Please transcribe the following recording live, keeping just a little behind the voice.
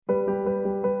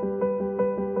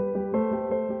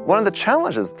One of the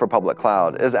challenges for public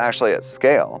cloud is actually at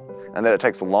scale, and that it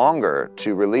takes longer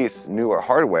to release newer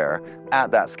hardware at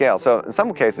that scale. So in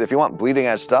some cases, if you want bleeding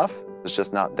edge stuff, it's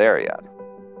just not there yet.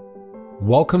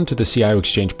 Welcome to the CIO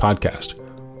Exchange podcast,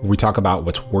 where we talk about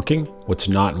what's working, what's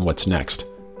not, and what's next.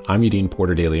 I'm Yadin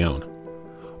Porter de Leon.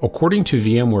 According to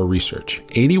VMware research,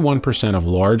 81% of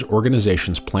large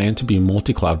organizations plan to be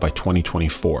multi-cloud by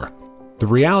 2024. The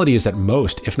reality is that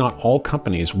most, if not all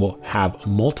companies, will have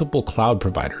multiple cloud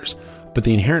providers, but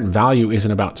the inherent value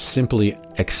isn't about simply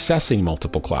accessing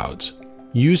multiple clouds.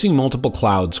 Using multiple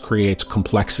clouds creates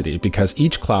complexity because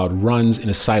each cloud runs in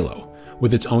a silo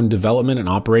with its own development and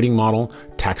operating model,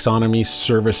 taxonomy,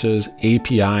 services,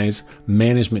 APIs,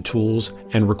 management tools,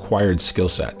 and required skill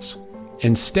sets.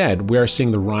 Instead, we are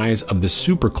seeing the rise of the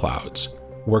superclouds,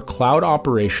 where cloud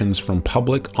operations from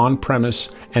public,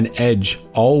 on-premise, and edge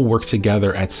all work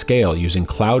together at scale using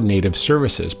cloud-native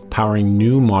services powering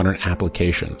new modern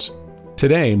applications.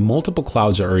 Today, multiple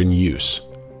clouds are in use,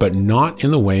 but not in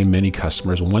the way many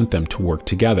customers want them to work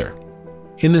together.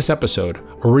 In this episode,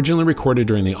 originally recorded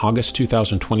during the August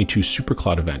 2022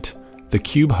 SuperCloud event,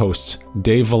 theCUBE hosts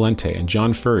Dave Vellante and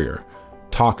John Furrier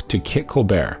talk to Kit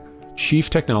Colbert,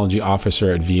 Chief Technology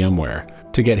Officer at VMware,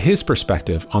 to get his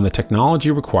perspective on the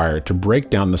technology required to break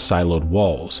down the siloed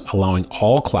walls, allowing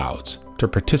all clouds to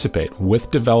participate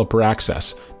with developer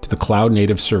access to the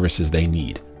cloud-native services they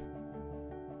need.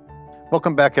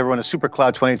 Welcome back, everyone, to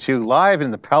SuperCloud 22, live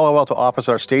in the Palo Alto office.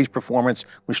 Our stage performance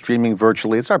was streaming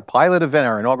virtually. It's our pilot event,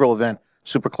 our inaugural event,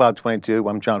 SuperCloud 22.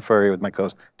 I'm John Furrier with my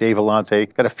co-host Dave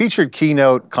Vellante. Got a featured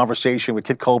keynote conversation with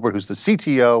Kit Colbert, who's the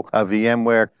CTO of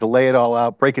VMware. To lay it all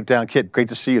out, break it down. Kit, great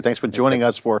to see you. Thanks for joining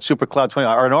us for SuperCloud 20,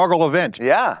 our inaugural event.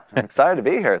 Yeah, I'm excited to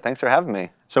be here. Thanks for having me.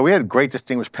 So we had great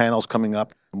distinguished panels coming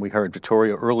up. We heard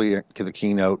Vittorio earlier to the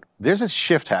keynote. There's a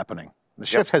shift happening. The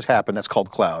shift has happened. That's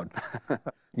called cloud.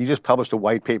 You just published a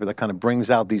white paper that kind of brings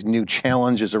out these new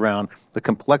challenges around the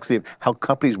complexity of how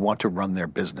companies want to run their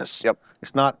business. Yep.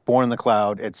 It's not born in the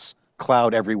cloud. It's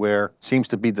cloud everywhere. Seems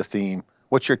to be the theme.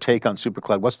 What's your take on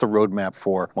SuperCloud? What's the roadmap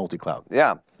for multi-cloud?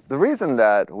 Yeah. The reason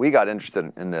that we got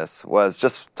interested in this was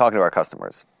just talking to our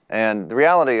customers. And the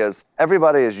reality is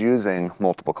everybody is using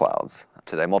multiple clouds.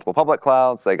 Today, multiple public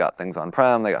clouds, they got things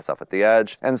on-prem, they got stuff at the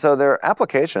edge. And so their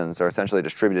applications are essentially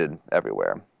distributed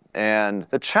everywhere. And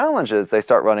the challenges they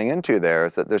start running into there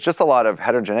is that there's just a lot of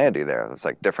heterogeneity there. There's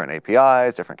like different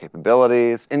APIs, different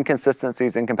capabilities,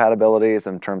 inconsistencies, incompatibilities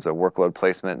in terms of workload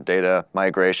placement, data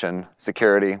migration,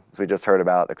 security, as we just heard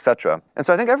about, etc. And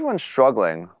so I think everyone's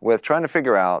struggling with trying to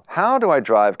figure out, how do I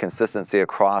drive consistency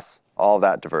across all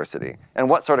that diversity? And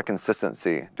what sort of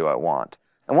consistency do I want?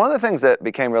 And one of the things that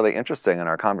became really interesting in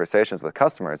our conversations with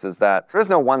customers is that there is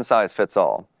no one size fits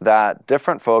all, that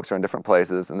different folks are in different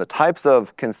places and the types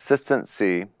of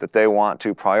consistency that they want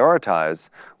to prioritize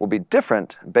will be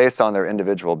different based on their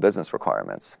individual business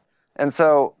requirements. And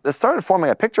so this started forming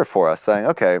a picture for us saying,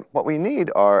 okay, what we need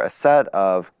are a set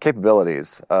of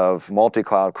capabilities of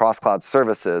multi-cloud, cross-cloud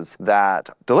services that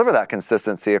deliver that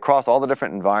consistency across all the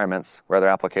different environments where their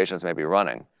applications may be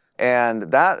running.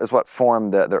 And that is what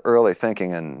formed the early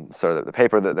thinking and sort of the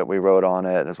paper that we wrote on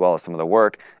it, as well as some of the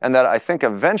work, and that I think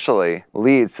eventually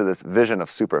leads to this vision of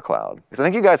SuperCloud. Because I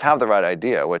think you guys have the right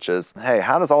idea, which is, hey,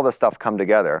 how does all this stuff come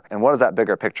together, and what does that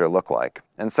bigger picture look like?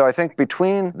 And so I think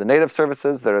between the native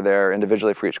services that are there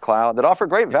individually for each cloud, that offer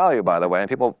great value, by the way, and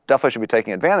people definitely should be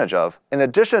taking advantage of, in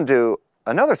addition to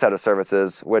another set of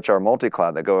services which are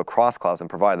multi-cloud that go across clouds and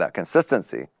provide that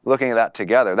consistency. Looking at that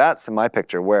together, that's in my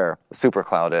picture where the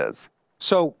SuperCloud is.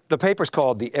 So the paper's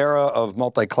called The Era of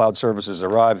Multi-Cloud Services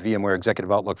Arrive, VMware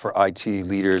Executive Outlook for IT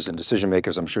Leaders and Decision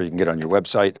Makers. I'm sure you can get on your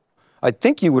website. I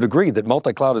think you would agree that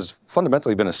multi-cloud has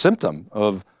fundamentally been a symptom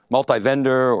of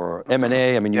multi-vendor or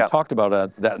M&A. I mean, you talked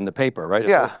about that in the paper, right?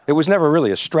 Yeah. It was never really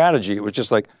a strategy. It was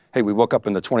just like, hey, we woke up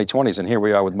in the 2020s and here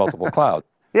we are with multiple cloud.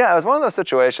 Yeah, it was one of those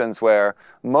situations where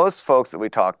most folks that we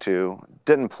talked to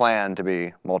didn't plan to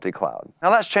be multi-cloud. Now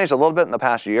that's changed a little bit in the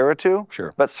past year or two.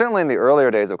 Sure. But certainly in the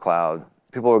earlier days of cloud,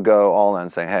 people would go all in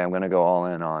saying, hey, I'm going to go all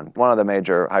in on one of the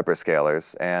major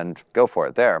hyperscalers and go for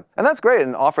it there. And that's great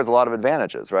and offers a lot of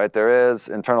advantages, right? There is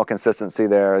internal consistency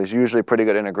there. There's usually pretty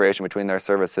good integration between their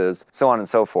services, so on and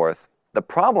so forth. The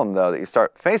problem, though, that you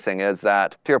start facing is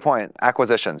that, to your point,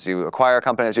 acquisitions. You acquire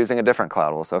companies using a different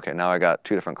cloud. Well, so, okay, now I got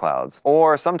two different clouds.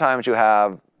 Or sometimes you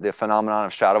have the phenomenon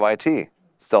of shadow IT.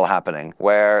 still happening,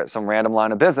 where some random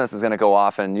line of business is going to go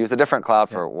off and use a different cloud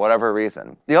for whatever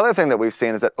reason. The other thing that we've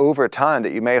seen is that over time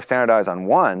that you may have standardized on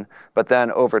one, but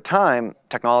then over time,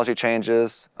 technology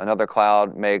changes, another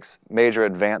cloud makes major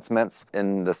advancements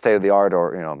in the state of the art,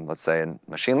 or let's say in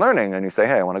machine learning, and you say,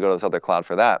 hey, I want to go to this other cloud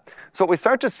for that. So what we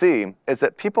start to see is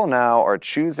that people now are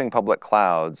choosing public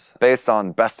clouds based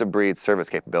on best-of-breed service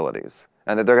capabilities.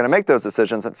 And that they're going to make those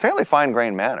decisions in a fairly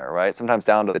fine-grained manner, right? Sometimes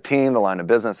down to the team, the line of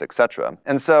business, et cetera.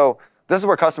 And so this is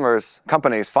where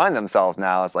companies find themselves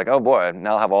now. It's like, oh boy,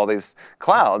 now I have all these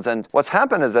clouds. And what's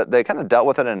happened is that they kind of dealt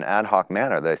with it in an ad hoc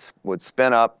manner. They would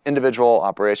spin up individual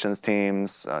operations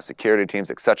teams, security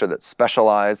teams, et cetera, that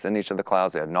specialize in each of the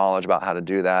clouds. They had knowledge about how to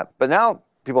do that. But now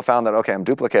people found that, okay, I'm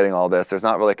duplicating all this. There's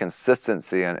not really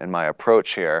consistency in my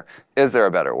approach here. Is there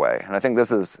a better way? And I think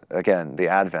this is, again, the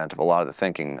advent of a lot of the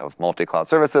thinking of multi-cloud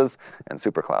services and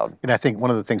supercloud. And I think one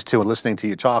of the things, too, in listening to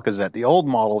you talk is that the old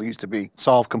model used to be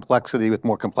solve complexity with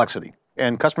more complexity.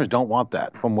 And customers don't want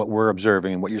that from what we're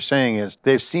observing. And what you're saying is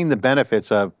they've seen the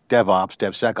benefits of DevOps,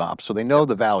 DevSecOps, so they know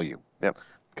the value. Yep.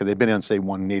 Because they've been in, say,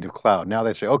 one native cloud. Now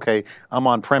they say, okay, I'm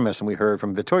on premise, and we heard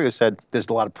from Vittorio said there's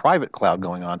a lot of private cloud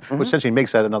going on, which essentially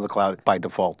makes that another cloud by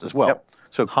default as well. Yep.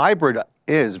 So hybrid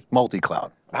is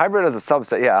multi-cloud. Hybrid is a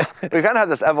subset, yeah. We kind of had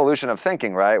this evolution of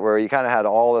thinking, right, where you kind of had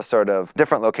all this sort of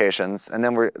different locations, and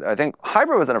then I think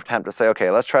hybrid was an attempt to say,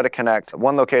 okay, let's try to connect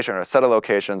one location or a set of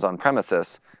locations on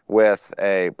premises with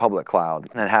a public cloud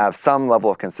and have some level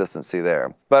of consistency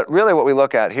there. But really what we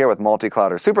look at here with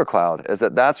multi-cloud or supercloud is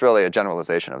that that's really a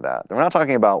generalization of that. We're not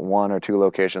talking about one or two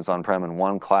locations on-prem and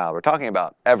one cloud. We're talking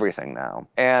about everything now.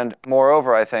 And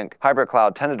moreover, I think hybrid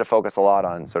cloud tended to focus a lot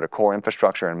on sort of core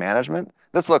infrastructure and management.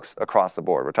 This looks across the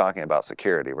board. We're talking about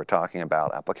security. We're talking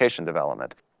about application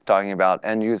development. Talking about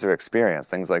end user experience,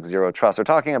 things like zero trust. We're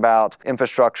talking about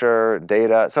infrastructure,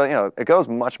 data. So, it goes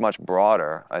much, much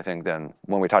broader, I think, than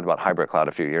when we talked about hybrid cloud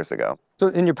a few years ago. So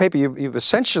in your paper, you've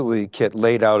essentially, Kit,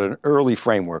 laid out an early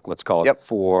framework, let's call it,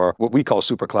 for what we call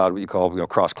supercloud, what you call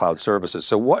cross-cloud services.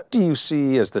 So what do you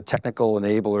see as the technical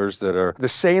enablers that are the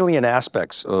salient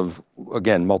aspects of,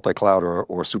 again, multi-cloud or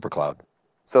supercloud?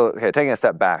 So, okay, taking a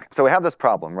step back. So we have this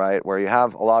problem, right, where you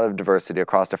have a lot of diversity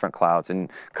across different clouds,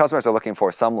 and customers are looking for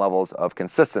some levels of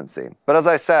consistency. But as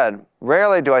I said,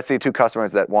 rarely do I see two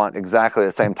customers that want exactly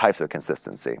the same types of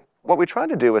consistency. What we try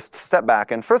to do is step back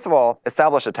and, first of all,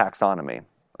 establish a taxonomy.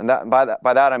 And by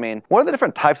that I mean, what are the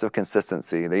different types of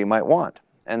consistency that you might want?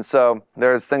 And so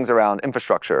there's things around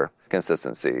infrastructure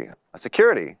consistency,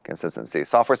 security consistency,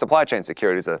 software supply chain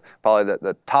security is probably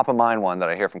the top of mind one that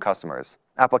I hear from customers.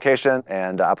 Application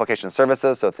and application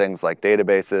services, so things like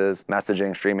databases,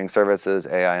 messaging, streaming services,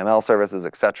 AI/ML services,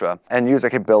 et cetera, and user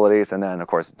capabilities, and then, of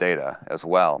course, data as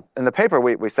well. In the paper,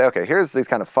 we say, okay, here's these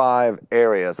kind of 5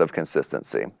 areas of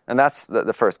consistency, and that's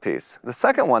the first piece. The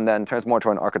second one then turns more to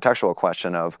an architectural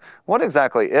question of what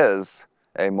exactly is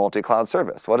a multi-cloud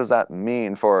service? What does that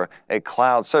mean for a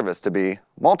cloud service to be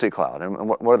multi-cloud, and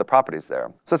what are the properties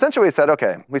there? So essentially we said,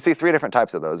 okay, we see 3 different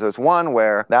types of those. There's one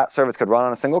where that service could run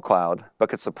on a single cloud, but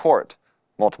could support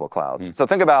multiple clouds. So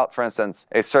think about, for instance,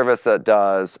 a service that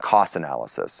does cost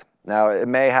analysis. Now, it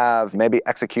may be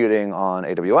executing on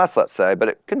AWS, let's say, but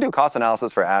it can do cost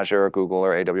analysis for Azure, or Google,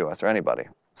 or AWS, or anybody.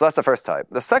 So that's the first type.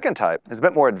 The second type is a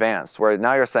bit more advanced, where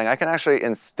now you're saying I can actually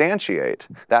instantiate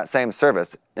that same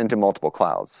service into multiple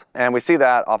clouds. And we see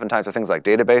that oftentimes with things like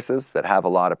databases that have a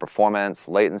lot of performance,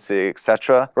 latency, et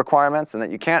cetera, requirements, and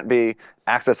that you can't be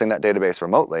accessing that database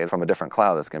remotely from a different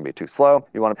cloud. That's going to be too slow.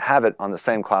 You want to have it on the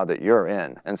same cloud that you're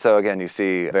in. And so again, you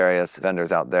see various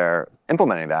vendors out there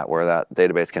implementing that, where that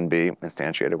database can be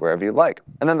instantiated wherever you like.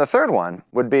 And then the third one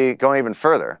would be going even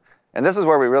further. And this is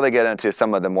where we really get into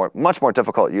some of the much more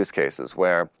difficult use cases,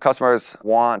 where customers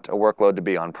want a workload to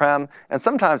be on-prem, and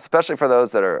sometimes, especially for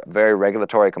those that are very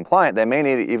regulatory compliant, they may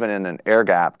need it even in an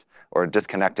air-gapped or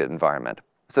disconnected environment.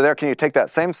 So there, can you take that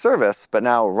same service, but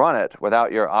now run it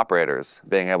without your operators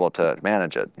being able to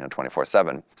manage it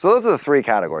 24/7? So those are the 3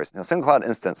 categories. Single cloud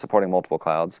instance supporting multiple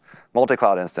clouds,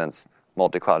 multi-cloud instance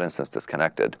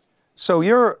disconnected. So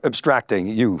you're abstracting,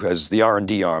 you as the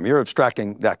R&D arm, you're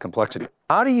abstracting that complexity.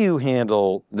 How do you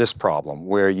handle this problem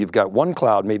where you've got one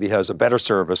cloud maybe has a better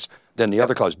service than the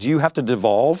other clouds? Do you have to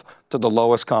devolve to the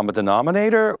lowest common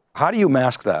denominator? How do you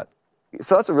mask that?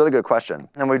 So that's a really good question.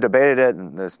 And we've debated it,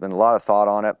 and there's been a lot of thought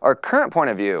on it. Our current point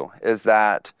of view is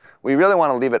that we really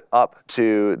want to leave it up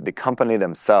to the company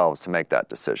themselves to make that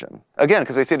decision. Again,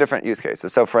 because we see different use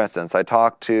cases. So for instance, I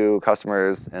talk to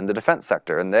customers in the defense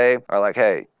sector, and they are like,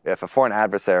 hey, if a foreign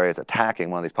adversary is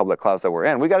attacking one of these public clouds that we're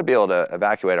in, we got to be able to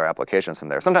evacuate our applications from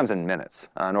there, sometimes in minutes,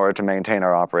 in order to maintain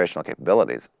our operational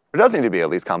capabilities. There does need to be a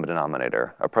least common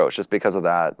denominator approach just because of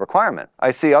that requirement.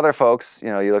 I see other folks,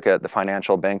 you look at the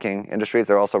financial banking industries,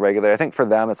 they're also regulated. I think for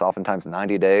them, it's oftentimes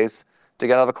 90 days to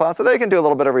get out of the cloud. So they can do a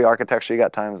little bit of re-architecture. You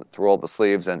got time to roll up the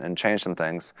sleeves and change some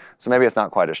things. So maybe it's not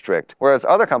quite as strict. Whereas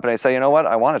other companies say, you know what,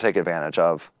 I want to take advantage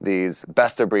of these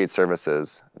best-of-breed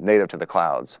services native to the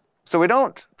clouds. So we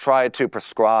don't try to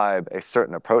prescribe a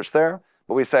certain approach there,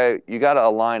 but we say you got to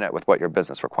align it with what your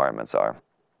business requirements are.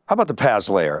 How about the PaaS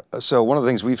layer? So one of the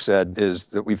things we've said is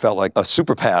that we felt like a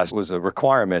super PaaS was a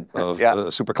requirement of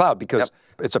a super cloud because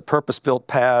it's a purpose-built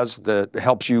PaaS that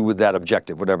helps you with that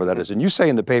objective, whatever that is. And you say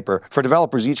in the paper, for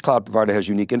developers, each cloud provider has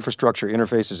unique infrastructure,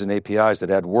 interfaces, and APIs that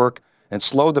add work and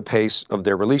slow the pace of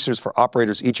their releases. For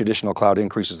operators, each additional cloud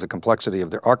increases the complexity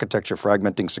of their architecture,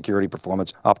 fragmenting security,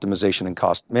 performance, optimization, and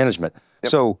cost management.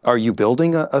 So are you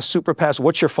building a super PaaS?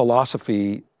 What's your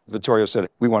philosophy? Vittorio said,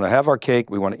 we want to have our cake,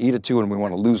 we want to eat it too, and we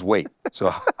want to lose weight.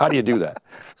 So how do you do that?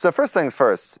 So first things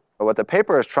first, what the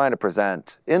paper is trying to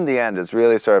present in the end is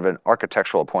really sort of an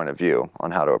architectural point of view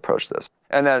on how to approach this.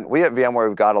 And then we at VMware,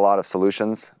 we've got a lot of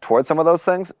solutions towards some of those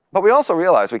things, but we also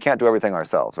realize we can't do everything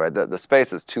ourselves, right? The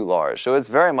space is too large. So it's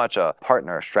very much a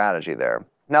partner strategy there.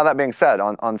 Now that being said,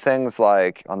 on things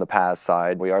like on the PaaS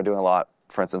side, we are doing a lot,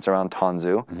 for instance, around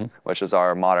Tanzu, which is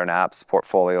our modern apps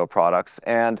portfolio of products.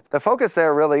 And the focus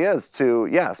there really is to,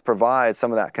 yes, provide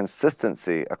some of that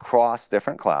consistency across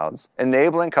different clouds,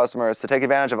 enabling customers to take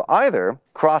advantage of either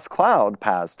cross-cloud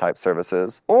PaaS type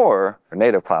services or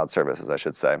native cloud services, I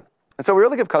should say. And so we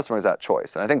really give customers that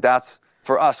choice. And I think that's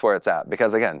for us where it's at,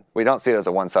 because again, we don't see it as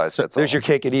a one-size-fits-all. There's your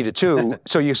cake and eat it too.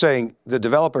 So you're saying the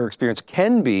developer experience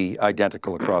can be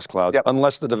identical across clouds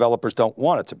unless the developers don't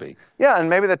want it to be. Yeah, and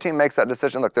maybe the team makes that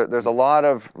decision. Look, there's a lot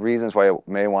of reasons why you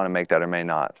may want to make that or may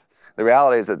not. The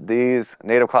reality is that these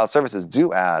native cloud services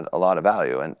do add a lot of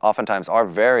value and oftentimes are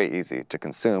very easy to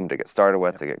consume, to get started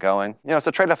with, to get going. It's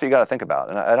a trade-off you got to think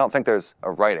about, and I don't think there's a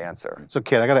right answer. So,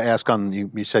 Kate, I got to ask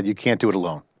you said you can't do it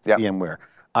alone, VMware.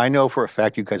 I know for a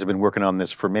fact you guys have been working on this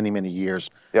for many, many years.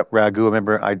 Raghu, I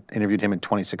remember I interviewed him in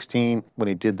 2016 when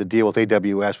he did the deal with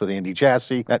AWS with Andy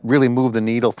Jassy. That really moved the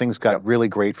needle. Things got really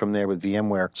great from there with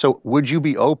VMware. So would you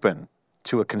be open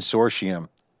to a consortium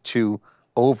to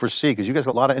oversee, because you guys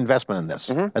have a lot of investment in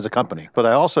this as a company, but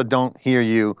I also don't hear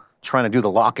you trying to do the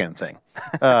lock-in thing.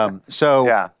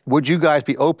 Would you guys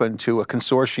be open to a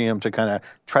consortium to kind of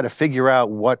try to figure out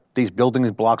what these building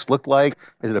blocks look like?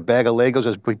 Is it a bag of Legos?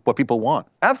 Is it what people want?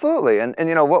 Absolutely. And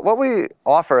what we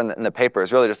offer in the paper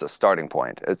is really just a starting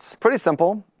point. It's pretty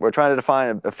simple. We're trying to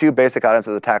define a few basic items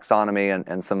of the taxonomy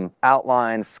and some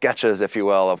outlines, sketches, if you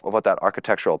will, of what that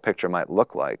architectural picture might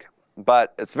look like.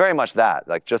 But it's very much that,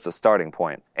 like just a starting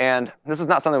point. And this is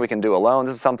not something we can do alone.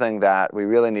 This is something that we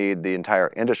really need the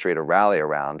entire industry to rally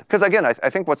around. Because again, I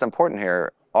think what's important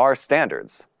here are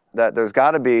standards. That there's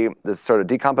got to be this sort of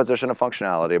decomposition of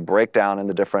functionality, a breakdown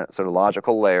into different sort of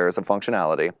logical layers of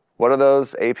functionality. What do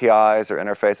those APIs or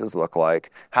interfaces look like?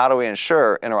 How do we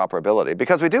ensure interoperability?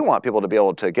 Because we do want people to be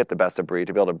able to get the best of breed,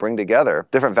 to be able to bring together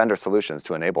different vendor solutions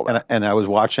to enable that. And I was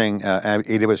watching,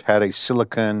 AWS had a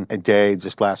Silicon Day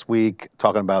just last week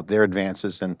talking about their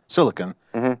advances in silicon.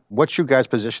 What's your guys'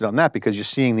 position on that? Because you're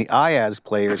seeing the IaaS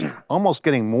players almost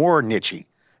getting more niche-y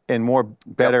and more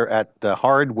better at the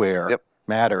hardware.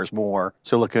 Matters more,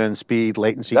 silicon, speed,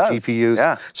 latency,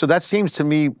 GPUs. So that seems to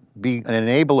me be an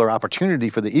enabler opportunity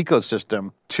for the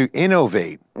ecosystem to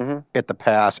innovate at the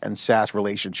PaaS and SaaS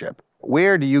relationship.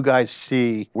 Where do you guys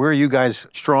see, where are you guys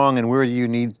strong and where do you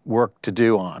need work to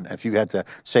do on? If you had to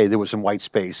say there was some white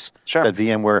space that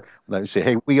VMware, let's say,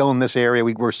 hey, we own this area,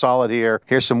 we're solid here,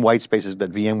 here's some white spaces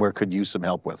that VMware could use some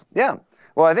help with.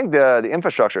 Well, I think the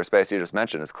infrastructure space you just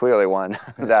mentioned is clearly one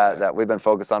that we've been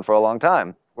focused on for a long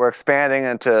time. We're expanding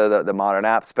into the modern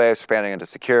app space, expanding into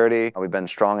security. We've been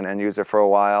strong in end user for a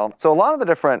while. So a lot of the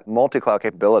different multi-cloud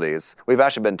capabilities, we've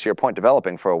actually been, to your point,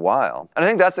 developing for a while. And I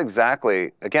think that's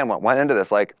exactly, again, what went into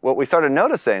this. Like, what we started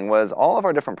noticing was all of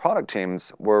our different product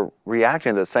teams were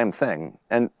reacting to the same thing.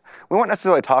 And we weren't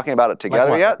necessarily talking about it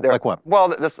together yet. Like what? Well,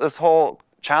 this whole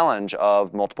challenge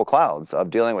of multiple clouds, of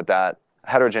dealing with that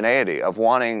heterogeneity, of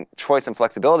wanting choice and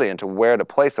flexibility into where to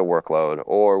place a workload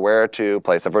or where to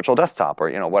place a virtual desktop or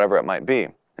whatever it might be.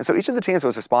 And so each of the teams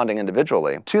was responding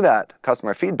individually to that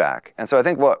customer feedback. And so I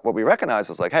think what we recognized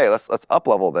was like, hey, let's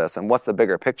up-level this, and what's the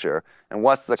bigger picture, and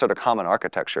what's the sort of common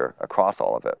architecture across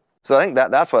all of it. So I think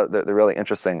that's what the really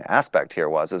interesting aspect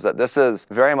here is that this is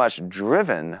very much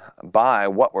driven by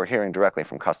what we're hearing directly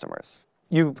from customers.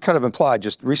 You kind of implied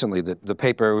just recently that the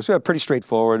paper was pretty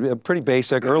straightforward, pretty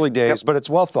basic, early days, but it's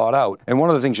well thought out. And one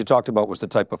of the things you talked about was the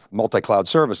type of multi-cloud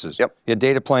services. Yep. You had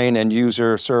data plane, end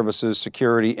user services,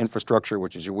 security, infrastructure,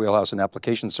 which is your wheelhouse, and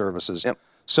application services. Yep.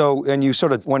 So, and you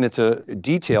sort of went into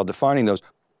detail defining those.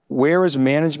 Where is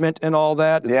management and all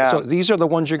that? Yeah. So these are the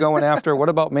ones you're going after. What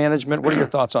about management? What are your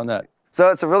thoughts on that? So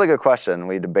it's a really good question.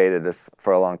 We debated this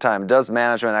for a long time. Does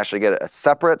management actually get a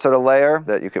separate sort of layer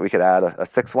that we could add a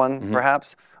sixth one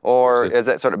perhaps? Or is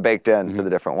it sort of baked into the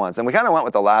different ones? And we kind of went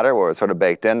with the latter where it's sort of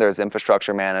baked in. There's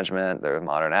infrastructure management, there's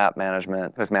modern app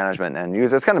management, there's management and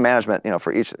user. It's kind of management,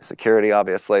 for each security,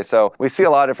 obviously. So we see a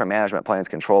lot of different management planes,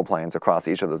 control planes across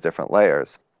each of those different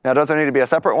layers. Now, does there need to be a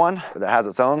separate one that has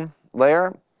its own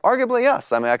layer? Arguably,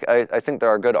 yes. I mean, I think there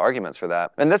are good arguments for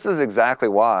that. And this is exactly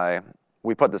why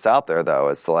we put this out there, though,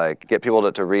 is to get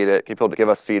people to read it, get people to give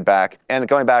us feedback. And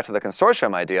going back to the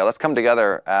consortium idea, let's come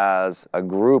together as a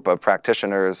group of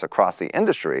practitioners across the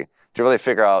industry to really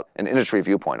figure out an industry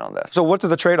viewpoint on this. So what are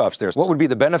the trade-offs there? What would be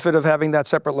the benefit of having that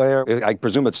separate layer? I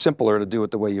presume it's simpler to do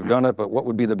it the way you've done it, but what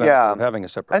would be the benefit of having a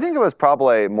separate layer? I think it was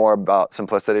probably more about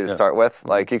simplicity to start with.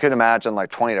 You could imagine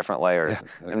 20 different layers,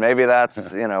 and maybe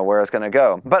that's where it's going to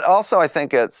go. But also I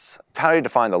think it's how do you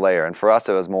define the layer? And for us,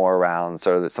 it was more around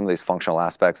sort of some of these functional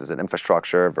aspects. Is it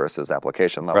infrastructure versus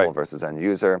application level versus end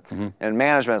user? And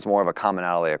management is more of a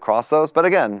commonality across those. But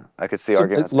again, I could see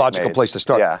arguments. It's a logical place to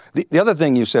start. Yeah. The other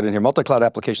thing you said in here, multi-cloud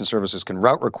application services can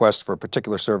route requests for a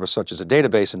particular service, such as a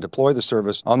database, and deploy the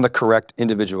service on the correct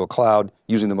individual cloud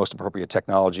using the most appropriate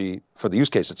technology for the use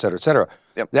case, et cetera, et cetera.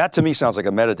 Yep. That to me sounds like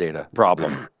a metadata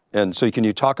problem. And so can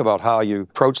you talk about how you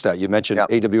approach that? You mentioned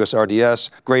AWS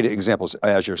RDS, great examples,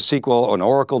 Azure SQL, an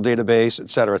Oracle database, et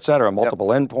cetera, multiple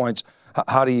endpoints.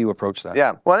 How do you approach that?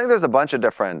 Yeah, well, I think there's a bunch of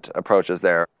different approaches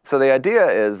there. So the idea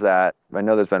is that, I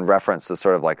know there's been reference to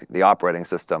sort of the operating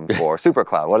system for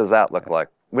SuperCloud. What does that look like?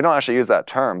 We don't actually use that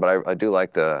term, but I do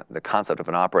like the concept of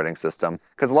an operating system,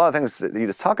 because a lot of things that you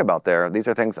just talk about there, these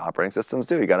are things operating systems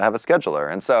do. You got to have a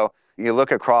scheduler. And so you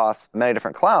look across many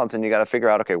different clouds and you got to figure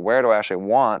out, okay, where do I actually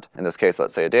want, in this case,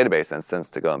 let's say a database instance,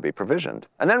 to go and be provisioned?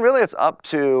 And then really it's up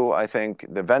to, I think,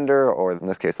 the vendor, or in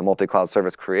this case, the multi-cloud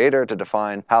service creator, to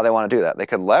define how they want to do that. They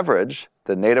could leverage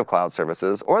the native cloud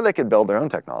services, or they could build their own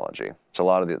technology, which a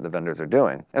lot of the vendors are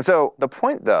doing. And so the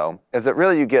point, though, is that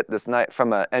really you get this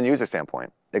from an end user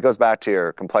standpoint. It goes back to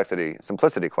your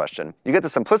simplicity question. You get the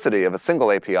simplicity of a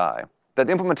single API. That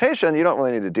the implementation you don't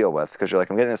really need to deal with, because you're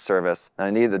I'm getting a service and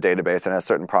I need the database and it has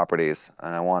certain properties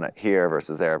and I want it here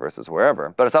versus there versus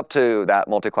wherever. But it's up to that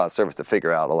multi-cloud service to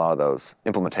figure out a lot of those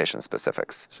implementation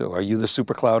specifics. So are you the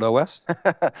SuperCloud OS?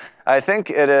 I think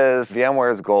it is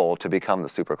VMware's goal to become the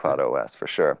SuperCloud OS for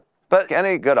sure. But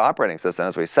any good operating system,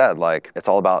 as we said, it's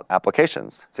all about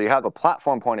applications. So you have a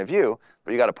platform point of view,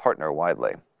 but you got to partner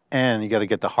widely. And you got to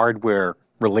get the hardware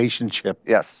relationship.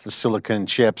 Yes. The silicon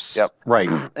chips. Yep. Right.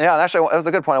 Yeah, and actually, that was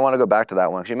a good point. I want to go back to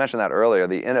that one, because you mentioned that earlier,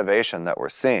 the innovation that we're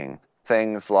seeing.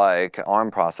 Things like ARM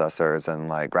processors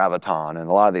and Graviton and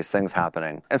a lot of these things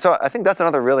happening. And so I think that's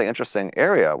another really interesting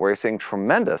area where you're seeing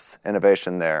tremendous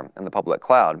innovation there in the public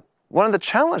cloud. One of the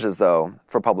challenges, though,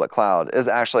 for public cloud is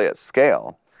actually at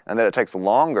scale, and that it takes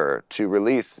longer to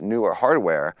release newer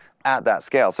hardware at that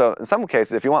scale. So in some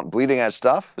cases, if you want bleeding edge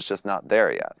stuff, it's just not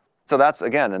there yet. So that's,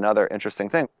 again, another interesting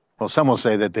thing. Well, some will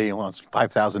say that they launch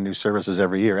 5,000 new services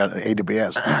every year at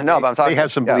AWS. No, but I'm talking... They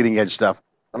have some bleeding edge stuff.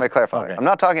 Let me clarify. Okay. I'm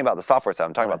not talking about the software side.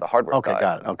 I'm talking about the hardware side. Okay,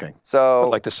 got it. Okay. So...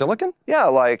 Like the silicon? Yeah,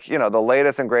 the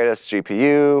latest and greatest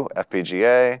GPU,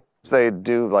 FPGA. So they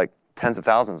do tens of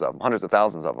thousands of them, hundreds of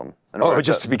thousands of them.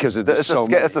 Just because it's so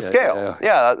many. It's the scale.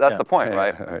 Yeah, that's the point,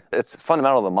 right? Right? It's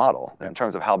fundamental to the model in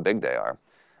terms of how big they are.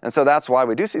 And so that's why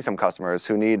we do see some customers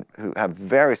who have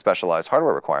very specialized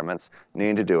hardware requirements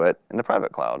needing to do it in the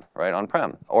private cloud, right,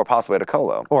 on-prem, or possibly at a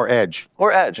colo. Or Edge.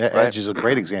 Or Edge, right? Edge is a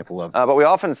great example of. But we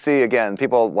often see, again,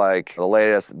 people like the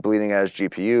latest bleeding edge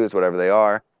GPUs, whatever they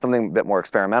are, something a bit more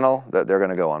experimental, that they're going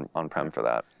to go on-prem for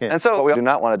that. Yeah. And so we do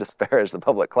not want to disparage the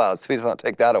public cloud, so we just don't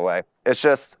take that away. It's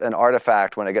just an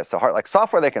artifact when it gets to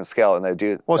software they can scale, and they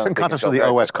do. Well, it's in context of the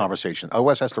OS conversation.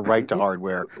 OS has to write to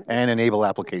hardware and enable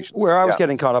applications. Where I was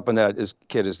getting caught up in that is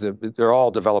that they're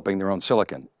all developing their own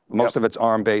silicon. Most of it's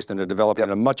ARM-based, and they're developing in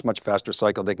a much, much faster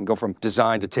cycle. They can go from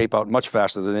design to tape out much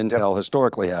faster than Intel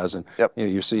historically has, and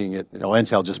you're seeing it.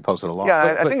 Intel just posted a lot.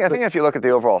 Yeah, I think if you look at the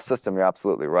overall system, you're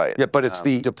absolutely right. Yeah, but it's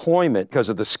the deployment because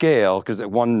of the scale, because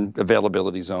one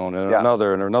availability zone and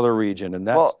another region, and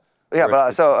that's Yeah,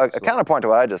 but so a counterpoint to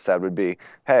what I just said would be,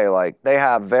 hey, like they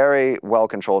have very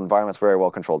well-controlled environments, very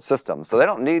well-controlled systems. So they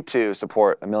don't need to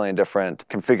support a million different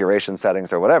configuration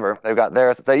settings or whatever. They've got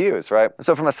theirs that they use, right?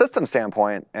 So from a system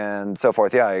standpoint and so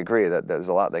forth, yeah, I agree that there's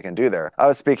a lot they can do there. I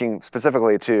was speaking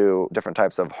specifically to different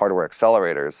types of hardware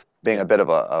accelerators being a bit of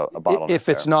a bottleneck. If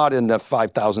it's not in the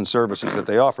 5,000 services that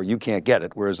they offer, you can't get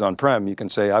it. Whereas on-prem, you can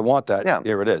say, I want that. Yeah.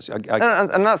 Here it is.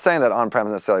 I'm not saying that on-prem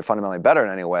is necessarily fundamentally better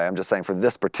in any way. I'm just saying for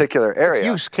this particular area. It's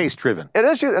use case driven. It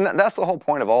is, and that's the whole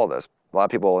point of all of this. A lot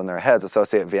of people in their heads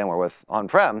associate VMware with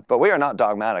on-prem, but we are not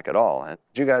dogmatic at all. And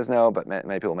you guys know, but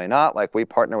many people may not, like we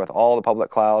partner with all the public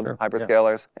cloud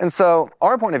hyperscalers. Yeah. And so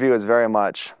our point of view is very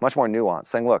much more nuanced,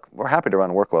 saying, look, we're happy to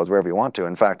run workloads wherever you want to.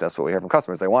 In fact, that's what we hear from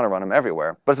customers. They want to run them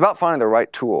everywhere. But it's about finding the right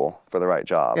tool for the right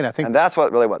job. And that's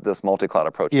what this multi-cloud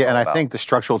approach is all about. I think the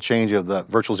structural change of the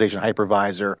virtualization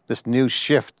hypervisor, this new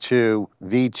shift to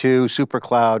V2,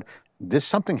 SuperCloud, there's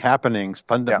something happening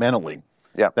fundamentally.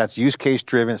 Yeah. That's use case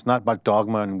driven. It's not about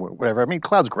dogma and whatever. I mean,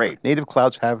 cloud's great. Native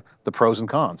clouds have the pros and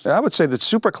cons. And I would say that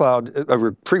SuperCloud,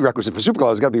 a prerequisite for SuperCloud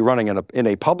has got to be running in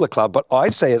a public cloud, but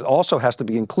I'd say it also has to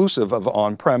be inclusive of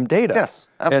on-prem data. Yes,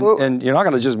 absolutely. And you're not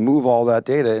going to just move all that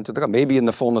data into the cloud, maybe in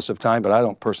the fullness of time, but I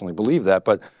don't personally believe that.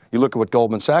 But you look at what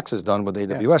Goldman Sachs has done with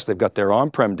AWS. Yeah. They've got their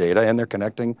on-prem data and they're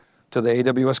connecting to the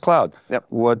AWS cloud. Yep.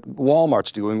 What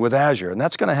Walmart's doing with Azure. And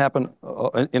that's going to happen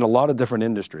in a lot of different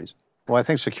industries. Well, I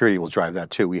think security will drive that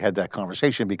too. We had that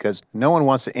conversation because no one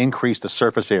wants to increase the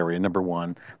surface area, number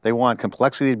one. They want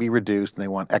complexity to be reduced and they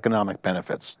want economic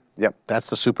benefits. Yep. That's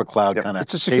the SuperCloud kind of.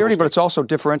 It's a security, but it's also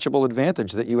differentiable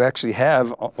advantage that you actually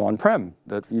have on-prem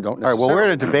that you don't necessarily. All right, well, we're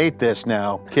going to debate this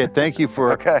now. Kit, thank you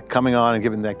for coming on and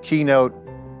giving that keynote.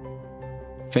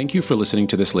 Thank you for listening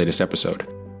to this latest episode.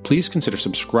 Please consider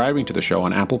subscribing to the show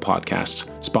on Apple Podcasts,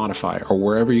 Spotify, or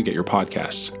wherever you get your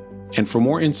podcasts. And for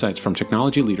more insights from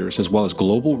technology leaders as well as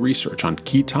global research on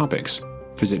key topics,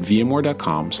 visit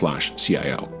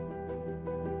vmware.com/CIO.